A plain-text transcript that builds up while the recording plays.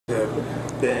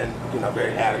been,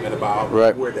 very adamant about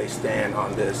where they stand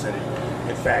on this, and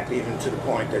in fact, even to the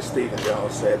point that Stephen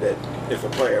Jones said that if a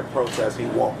player protests, he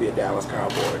won't be a Dallas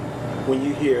Cowboy. When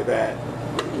you hear that,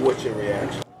 what's your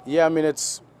reaction? Yeah, I mean,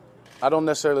 I don't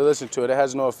necessarily listen to it. It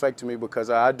has no effect to me because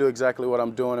I do exactly what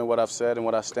I'm doing and what I've said and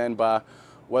what I stand by,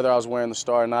 whether I was wearing the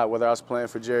star or not, whether I was playing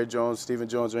for Jerry Jones, Stephen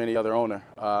Jones, or any other owner.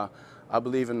 I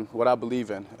believe in what I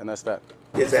believe in, and that's that.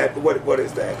 Is that what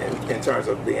is that in terms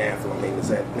of the anthem? I mean, does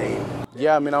that mean?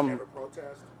 Yeah, I mean, never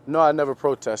protest? No, I never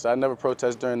protest. I never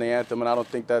protest during the anthem, and I don't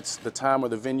think that's the time or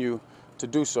the venue to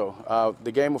do so.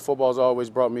 The game of football has always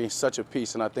brought me such a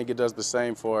peace, and I think it does the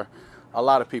same for a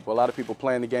lot of people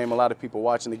playing the game, a lot of people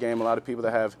watching the game, a lot of people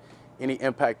that have any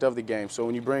impact of the game. So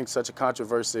when you bring such a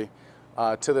controversy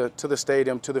to the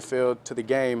stadium, to the field, to the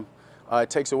game, it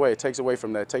takes away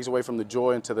from that. It takes away from the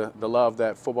joy and to the love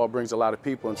that football brings a lot of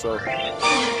people. And so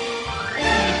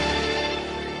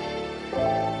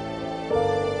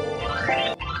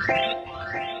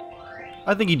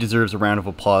I think he deserves a round of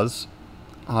applause.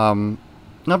 Not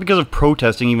because of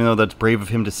protesting, even though that's brave of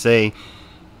him to say,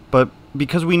 but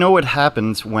because we know what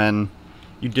happens when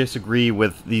you disagree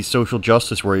with these social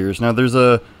justice warriors. Now, there's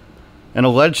an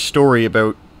alleged story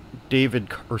about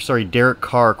Derek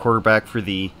Carr, quarterback for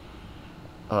the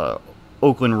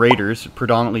Oakland Raiders,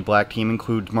 predominantly black team,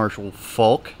 includes Marshall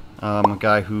Faulk, a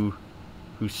guy who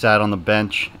sat on the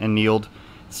bench and kneeled.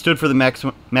 Stood for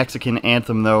the Mexican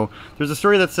anthem, though. There's a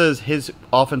story that says his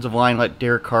offensive line let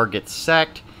Derek Carr get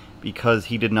sacked because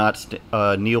he did not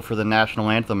kneel for the national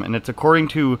anthem. And it's according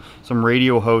to some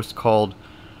radio host called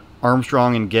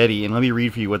Armstrong and Getty. And let me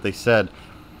read for you what they said.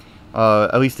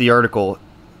 At least the article.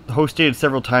 The host stated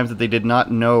several times that they did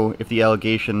not know if the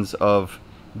allegations of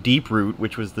Deeproot,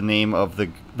 which was the name of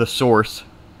the source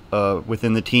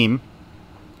within the team,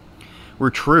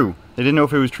 were true. They didn't know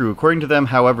if it was true. According to them,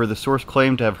 however, the source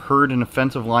claimed to have heard an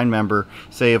offensive line member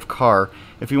say of Carr,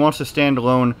 if he wants to stand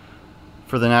alone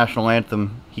for the national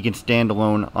anthem, he can stand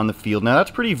alone on the field. Now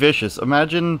that's pretty vicious.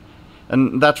 Imagine,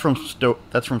 and that's from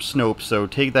Snopes, so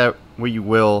take that what you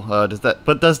will. Does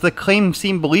the claim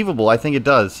seem believable? I think it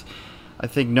does. I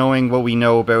think knowing what we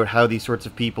know about how these sorts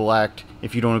of people act,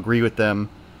 if you don't agree with them,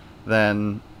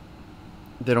 then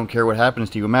they don't care what happens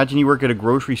to you. Imagine you work at a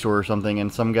grocery store or something,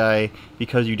 and some guy,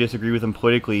 because you disagree with him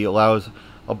politically, allows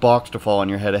a box to fall on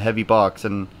your head, a heavy box,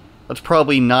 and that's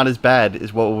probably not as bad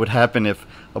as what would happen if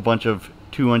a bunch of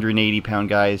 280-pound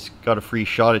guys got a free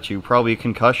shot at you. Probably a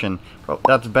concussion.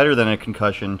 That's better than a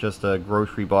concussion, just a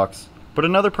grocery box. But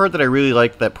another part that I really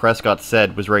liked that Prescott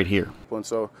said was right here. And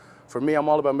so for me, I'm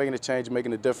all about making a change,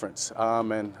 making a difference.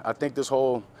 And I think this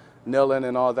whole kneeling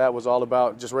and all that was all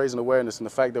about just raising awareness, and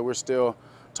the fact that we're still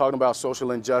talking about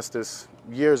social injustice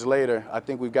years later. I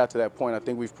think we've got to that point. I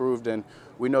think we've proved and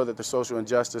we know that there's social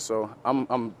injustice. So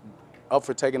I'm up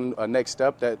for taking a next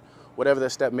step, that whatever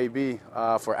that step may be,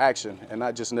 for action and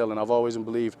not just kneeling. I've always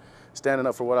believed standing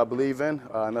up for what I believe in,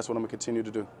 and that's what I'm going to continue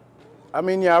to do. I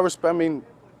mean, yeah, I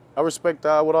respect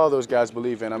what all those guys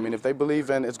believe in. I mean, if they believe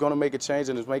in it's going to make a change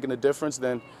and it's making a difference,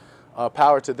 then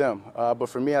power to them. But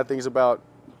for me, I think it's about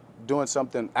doing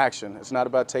something, action. It's not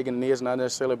about taking a knee. It's not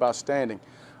necessarily about standing.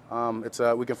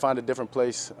 We can find a different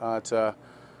place to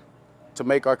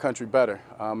make our country better.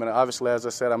 And obviously, as I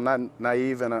said, I'm not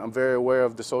naive, and I'm very aware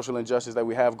of the social injustice that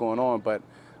we have going on, but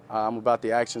I'm about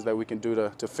the actions that we can do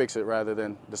to fix it rather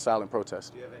than the silent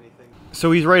protest. Do you have anything?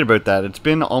 So he's right about that. It's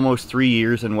been almost 3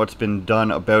 years and what's been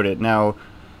done about it. Now,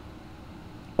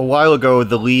 a while ago,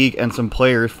 the league and some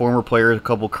players, former players, a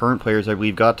couple current players, I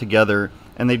believe, got together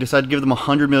and they decided to give them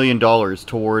 $100 million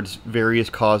towards various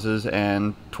causes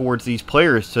and towards these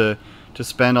players to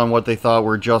spend on what they thought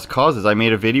were just causes. I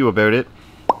made a video about it,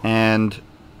 and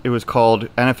it was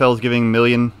called NFL's Giving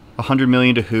 $100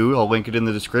 Million to Who. I'll link it in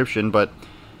the description, but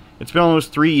it's been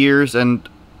almost 3 years, and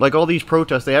like all these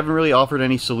protests, they haven't really offered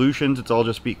any solutions. It's all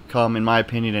just become, in my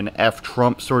opinion, an F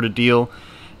Trump sort of deal.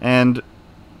 And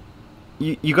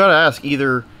you got to ask,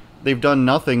 either they've done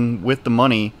nothing with the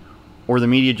money, or the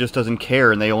media just doesn't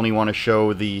care and they only want to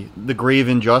show the grave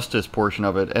injustice portion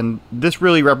of it. And this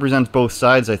really represents both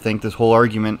sides, I think, this whole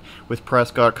argument, with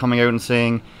Prescott coming out and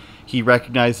saying he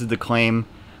recognizes the claim,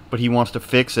 but he wants to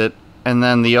fix it. And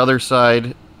then the other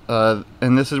side,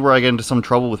 and this is where I get into some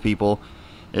trouble with people,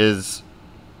 is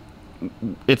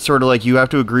it's sort of like you have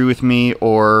to agree with me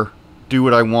or do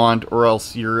what I want, or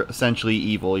else you're essentially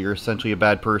evil. You're essentially a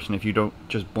bad person if you don't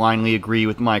just blindly agree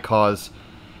with my cause.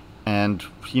 And,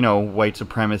 you know, white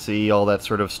supremacy, all that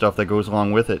sort of stuff that goes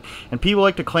along with it. And people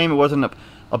like to claim it wasn't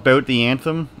about the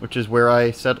anthem, which is where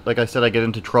I said, like I said, I get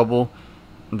into trouble.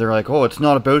 And they're like, oh, it's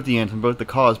not about the anthem, about the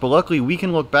cause. But luckily, we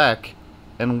can look back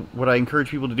And what I encourage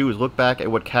people to do is look back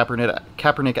at what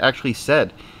Kaepernick actually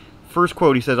said. First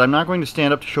quote, he says, "I'm not going to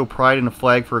stand up to show pride in a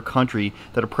flag for a country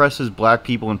that oppresses black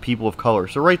people and people of color."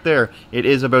 So right there, it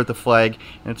is about the flag,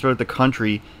 and it's about the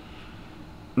country.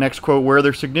 Next quote, "Where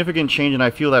there's significant change and I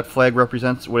feel that flag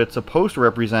represents what it's supposed to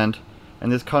represent,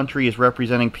 and this country is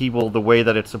representing people the way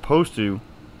that it's supposed to,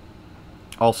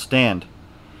 I'll stand.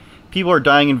 People are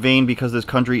dying in vain because this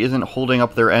country isn't holding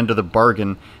up their end of the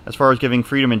bargain as far as giving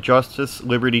freedom and justice,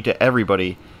 liberty to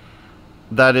everybody.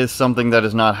 That is something that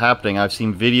is not happening. I've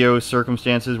seen videos,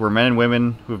 circumstances where men and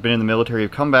women who have been in the military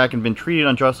have come back and been treated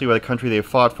unjustly by the country they have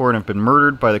fought for and have been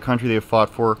murdered by the country they have fought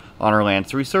for on our land."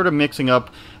 So he's sort of mixing up,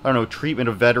 I don't know, treatment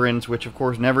of veterans, which of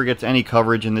course never gets any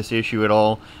coverage in this issue at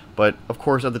all. But of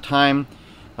course at the time,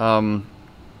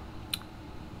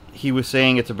 he was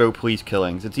saying it's about police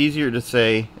killings. It's easier to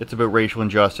say it's about racial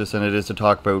injustice than it is to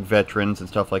talk about veterans and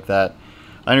stuff like that.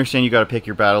 I understand you got to pick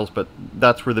your battles, but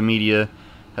that's where the media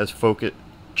has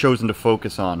chosen to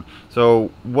focus on.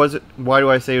 So why do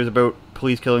I say it was about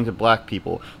police killings of black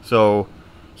people? So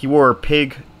he wore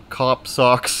pig cop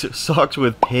socks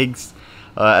with pigs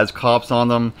as cops on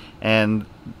them, and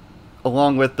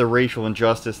along with the racial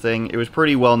injustice thing, it was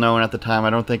pretty well known at the time. I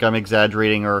don't think I'm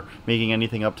exaggerating or making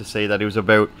anything up to say that it was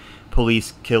about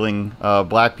police killing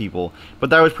black people. But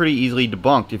that was pretty easily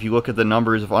debunked. If you look at the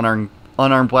numbers of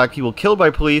unarmed black people killed by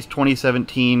police,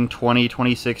 2017, 20,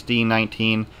 2016,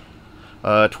 19,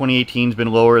 2018's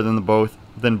been lower than both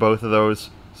of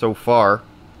those so far.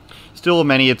 Still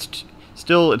many. It's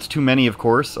too many, of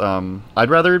course. I'd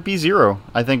rather it be zero.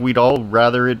 I think we'd all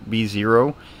rather it be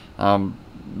zero.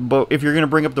 But if you're going to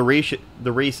bring up the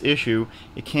race issue,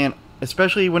 it can't,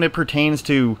 especially when it pertains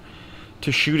to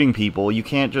shooting people. You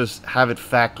can't just have it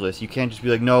factless. You can't just be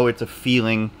like, no, it's a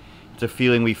feeling. It's a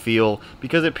feeling we feel,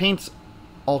 because it paints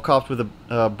all cops with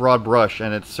a broad brush,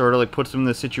 and it sort of like puts them in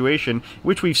this situation,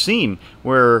 which we've seen,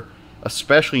 where,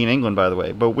 especially in England, by the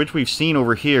way, but which we've seen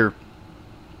over here,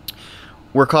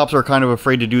 where cops are kind of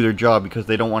afraid to do their job because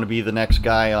they don't want to be the next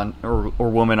guy on or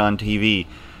woman on TV.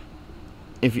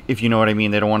 If you know what I mean,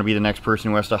 they don't want to be the next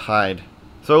person who has to hide.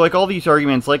 So like all these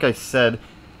arguments, like I said,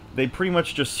 they pretty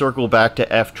much just circle back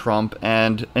to F Trump,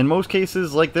 and in most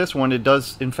cases like this one, it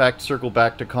does in fact circle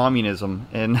back to communism,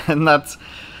 and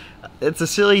it's a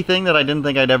silly thing that I didn't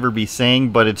think I'd ever be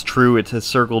saying, but it's true. It has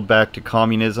circled back to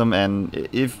communism. And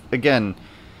if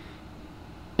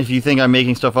you think I'm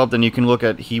making stuff up, then you can look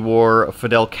at, he wore a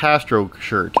Fidel Castro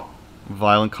shirt,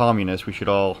 violent communist. We should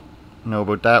all know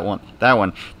about that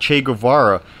one. Che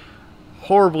Guevara,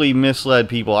 horribly misled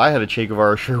people. I had a Che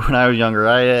Guevara shirt when I was younger.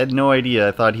 I had no idea.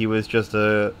 I thought he was just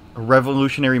a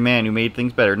revolutionary man who made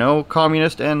things better. No,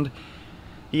 communist, and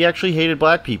he actually hated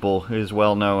black people, is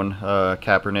well known,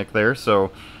 Kaepernick there.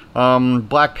 So,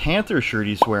 Black Panther shirt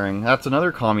he's wearing, that's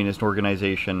another communist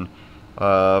organization.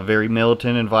 Very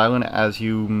militant and violent, as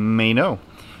you may know.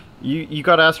 You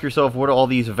got to ask yourself, what are all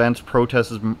these events,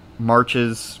 protests,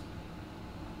 marches?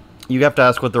 You have to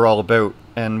ask what they're all about.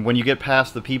 And when you get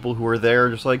past the people who are there,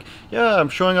 just like, yeah, I'm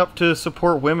showing up to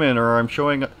support women, or I'm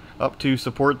showing up to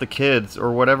support the kids,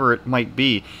 or whatever it might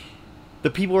be, the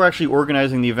people who are actually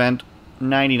organizing the event,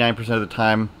 99% of the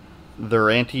time, they're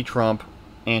anti-Trump,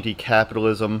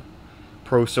 anti-capitalism,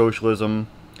 pro-socialism,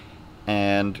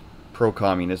 and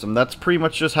pro-communism. That's pretty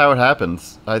much just how it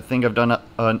happens. I think I've done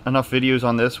enough videos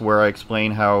on this where I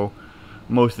explain how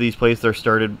most of these places are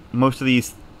started, most of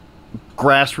these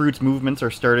grassroots movements are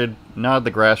started not at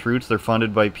the grassroots. They're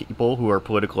funded by people who are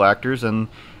political actors, and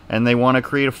they want to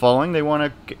create a following. They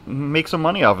want to make some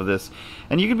money off of this.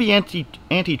 And you can be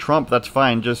anti-Trump, that's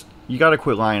fine. Just, you got to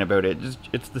quit lying about it.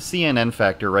 It's the CNN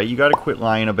factor, right? You got to quit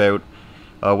lying about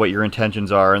what your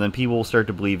intentions are, and then people will start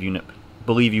to believe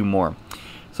you more.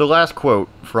 So last quote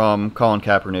from Colin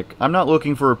Kaepernick: "I'm not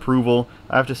looking for approval.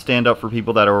 I have to stand up for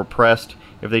people that are oppressed.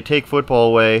 If they take football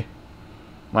away,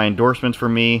 my endorsements for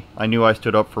me, I knew I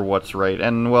stood up for what's right."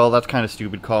 And, well, that's kind of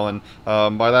stupid, Colin.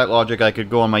 By that logic, I could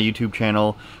go on my YouTube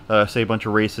channel, say a bunch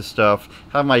of racist stuff,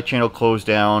 have my channel closed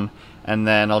down, and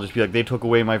then I'll just be like, they took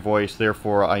away my voice,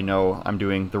 therefore I know I'm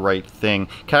doing the right thing.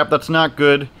 Cap, that's not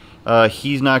good.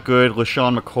 He's not good.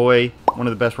 LaShawn McCoy, one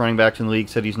of the best running backs in the league,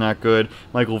 said he's not good.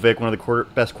 Michael Vick, one of the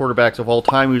best quarterbacks of all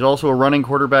time, who's also a running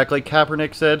quarterback, like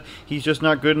Kaepernick said, he's just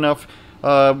not good enough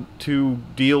to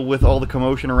deal with all the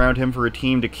commotion around him for a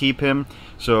team to keep him.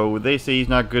 So they say he's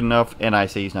not good enough, and I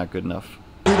say he's not good enough.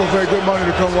 People pay good money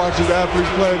to come watch these athletes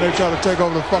play, and they try to take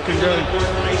over the fucking game.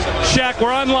 Shaq,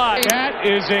 we're on live. That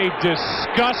is a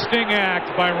disgusting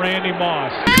act by Randy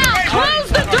Moss. Close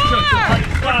the door!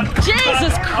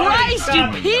 Jesus Christ, you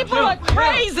people are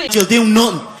crazy! You'll do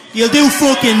nothing. You'll do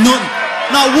fucking nothing.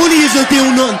 Now Woody isn't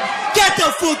doing nothing. Get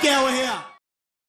the fuck out of here.